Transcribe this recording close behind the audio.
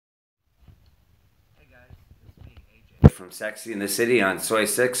from Sexy in the City on Soy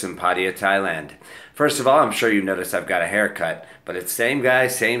 6 in Pattaya, Thailand. First of all, I'm sure you noticed I've got a haircut, but it's same guy,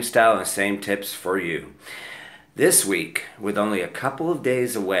 same style, and same tips for you. This week, with only a couple of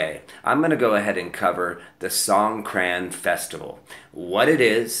days away, I'm going to go ahead and cover the Songkran Festival. What it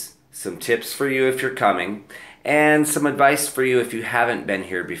is, some tips for you if you're coming, and some advice for you if you haven't been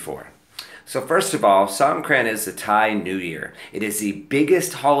here before. So first of all, Songkran is the Thai New Year. It is the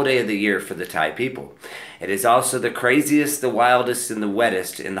biggest holiday of the year for the Thai people. It is also the craziest, the wildest, and the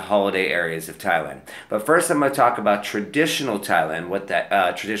wettest in the holiday areas of Thailand. But first I'm going to talk about traditional Thailand, what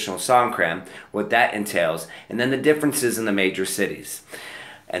that traditional Songkran, what that entails, and then the differences in the major cities.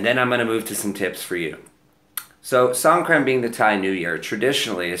 And then I'm going to move to some tips for you. So Songkran, being the Thai New Year,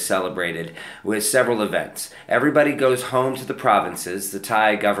 traditionally is celebrated with several events. Everybody goes home to the provinces. The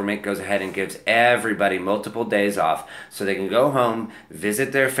Thai government goes ahead and gives everybody multiple days off so they can go home,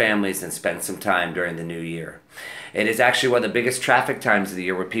 visit their families, and spend some time during the new year. It is actually one of the biggest traffic times of the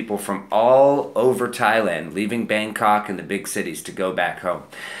year, with people from all over Thailand leaving Bangkok and the big cities to go back home.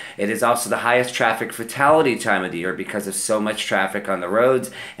 It is also the highest traffic fatality time of the year because of so much traffic on the roads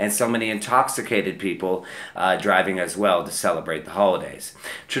and so many intoxicated people driving as well to celebrate the holidays.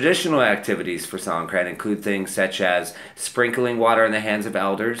 Traditional activities for Songkran include things such as sprinkling water in the hands of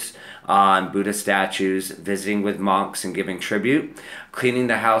elders, on Buddha statues, visiting with monks and giving tribute, cleaning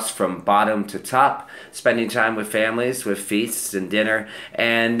the house from bottom to top, spending time with families with feasts and dinner,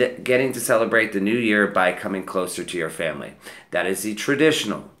 and getting to celebrate the new year by coming closer to your family. That is the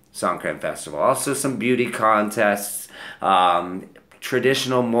traditional Songkran festival. Also some beauty contests,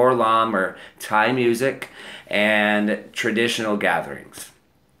 traditional morlam or Thai music, and traditional gatherings.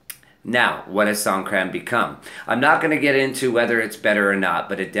 Now, what has Songkran become? I'm not going to get into whether it's better or not,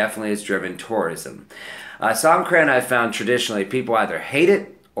 but it definitely has driven tourism. Songkran, I've found traditionally people either hate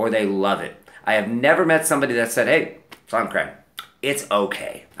it or they love it. I have never met somebody that said, hey, Songkran, it's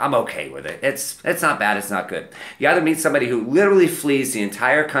okay. I'm okay with it. It's not bad, it's not good. You either meet somebody who literally flees the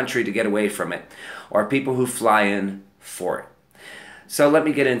entire country to get away from it, or people who fly in for it. So let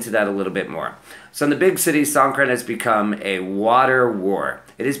me get into that a little bit more. So in the big cities, Songkran has become a water war.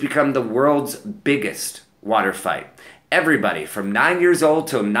 It has become the world's biggest water fight. Everybody from 9 years old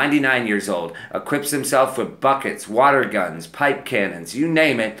to 99 years old equips himself with buckets, water guns, pipe cannons, you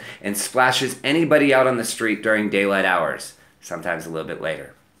name it, and splashes anybody out on the street during daylight hours, sometimes a little bit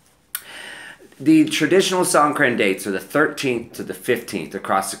later. The traditional Songkran dates are the 13th to the 15th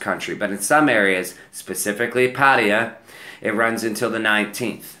across the country, but in some areas, specifically Pattaya, it runs until the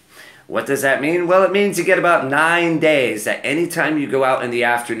 19th. What does that mean? Well, it means you get about 9 days that anytime you go out in the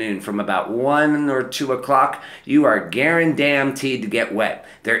afternoon from about 1 or 2 o'clock, you are guaranteed to get wet.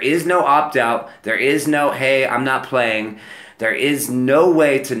 There is no opt-out. There is no, hey, I'm not playing. There is no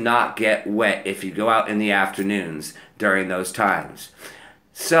way to not get wet if you go out in the afternoons during those times.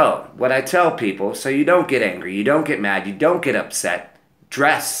 So, what I tell people, so you don't get angry, you don't get mad, you don't get upset,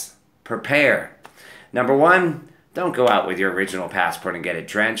 dress, prepare. Number one, don't go out with your original passport and get it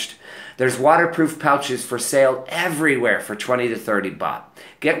drenched. There's waterproof pouches for sale everywhere for 20 to 30 baht.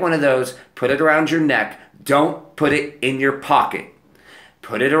 Get one of those, put it around your neck. Don't put it in your pocket.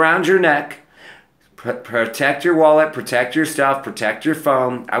 Put it around your neck. Protect your wallet, protect your stuff, protect your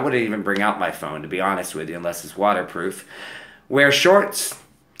phone. I wouldn't even bring out my phone, to be honest with you, unless it's waterproof. Wear shorts.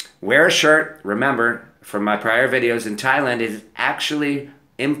 Wear a shirt. Remember, from my prior videos, in Thailand, it is actually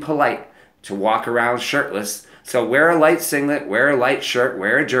impolite to walk around shirtless. So wear a light singlet, wear a light shirt,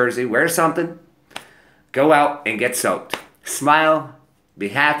 wear a jersey, wear something. Go out and get soaked. Smile, be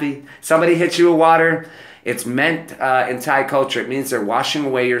happy. Somebody hits you with water. It's meant in Thai culture, it means they're washing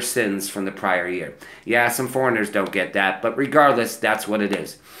away your sins from the prior year. Yeah, some foreigners don't get that, but regardless, that's what it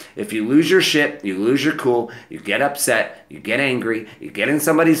is. If you lose your shit, you lose your cool, you get upset, you get angry, you get in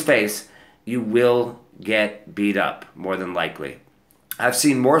somebody's face, you will get beat up, more than likely. I've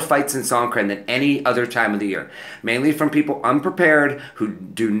seen more fights in Songkran than any other time of the year, mainly from people unprepared who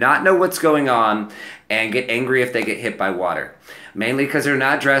do not know what's going on and get angry if they get hit by water. Mainly because they're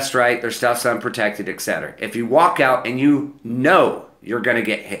not dressed right, their stuff's unprotected, etc. If you walk out and you know you're going to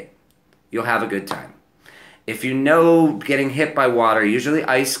get hit, you'll have a good time. If you know getting hit by water, usually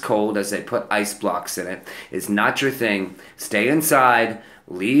ice cold as they put ice blocks in it, is not your thing, stay inside,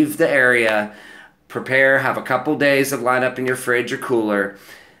 leave the area, prepare, have a couple days of line up in your fridge or cooler,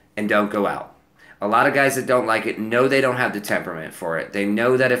 and don't go out. A lot of guys that don't like it know they don't have the temperament for it. They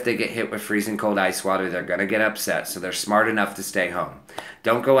know that if they get hit with freezing cold ice water, they're going to get upset, so they're smart enough to stay home.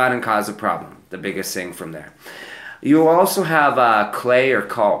 Don't go out and cause a problem, the biggest thing from there. You will also have clay or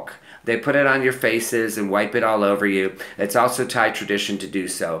caulk. They put it on your faces and wipe it all over you. It's also Thai tradition to do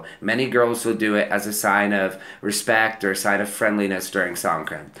so. Many girls will do it as a sign of respect or a sign of friendliness during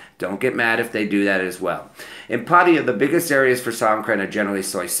Songkran. Don't get mad if they do that as well. In Pattaya, the biggest areas for Songkran are generally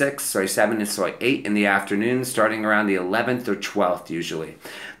Soi 6, Soi 7, and Soi 8 in the afternoon, starting around the 11th or 12th usually.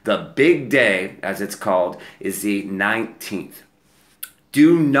 The big day, as it's called, is the 19th.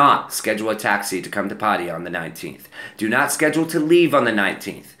 Do not schedule a taxi to come to Pattaya on the 19th. Do not schedule to leave on the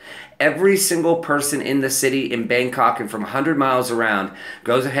 19th. Every single person in the city in Bangkok and from 100 miles around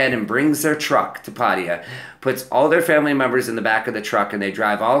goes ahead and brings their truck to Pattaya, puts all their family members in the back of the truck, and they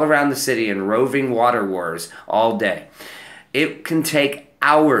drive all around the city in roving water wars all day. It can take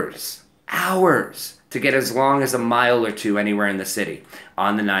hours to get as long as a mile or two anywhere in the city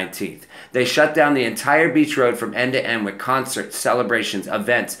on the 19th. They shut down the entire beach road from end to end with concerts, celebrations,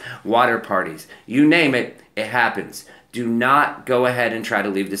 events, water parties. You name it, it happens. Do not go ahead and try to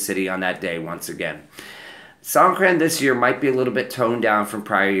leave the city on that day once again. Songkran this year might be a little bit toned down from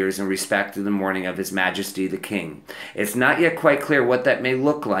prior years in respect to the mourning of His Majesty the King. It's not yet quite clear what that may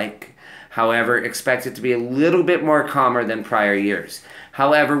look like. However, expect it to be a little bit more calmer than prior years.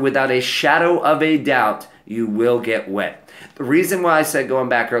 However, without a shadow of a doubt, you will get wet. The reason why I said going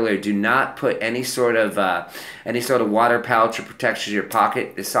back earlier, do not put any sort of water pouch or protection in your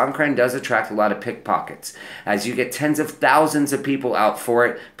pocket. The Songkran does attract a lot of pickpockets, as you get tens of thousands of people out for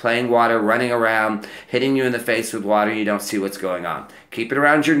it, playing water, running around, hitting you in the face with water. You don't see what's going on. Keep it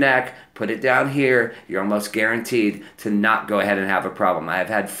around your neck. Put it down here. You're almost guaranteed to not go ahead and have a problem. I have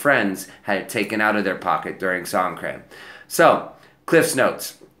had friends had it taken out of their pocket during Songkran. So, Cliff's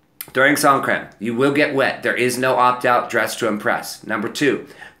Notes. During Songkran, you will get wet. There is no opt-out, dress to impress. Number 2,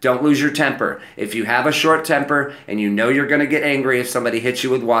 don't lose your temper. If you have a short temper and you know you're going to get angry if somebody hits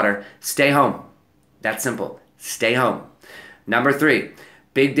you with water, stay home. That's simple. Stay home. Number 3,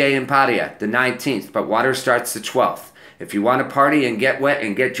 big day in Pattaya, the 19th, but water starts the 12th. If you want to party and get wet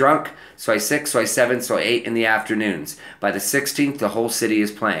and get drunk, Soi 6, Soi 7, Soi 8 in the afternoons. By the 16th, the whole city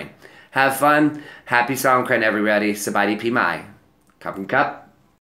is playing. Have fun. Happy Songkran, everybody. Sabadi Pi Mai. Cup and cup.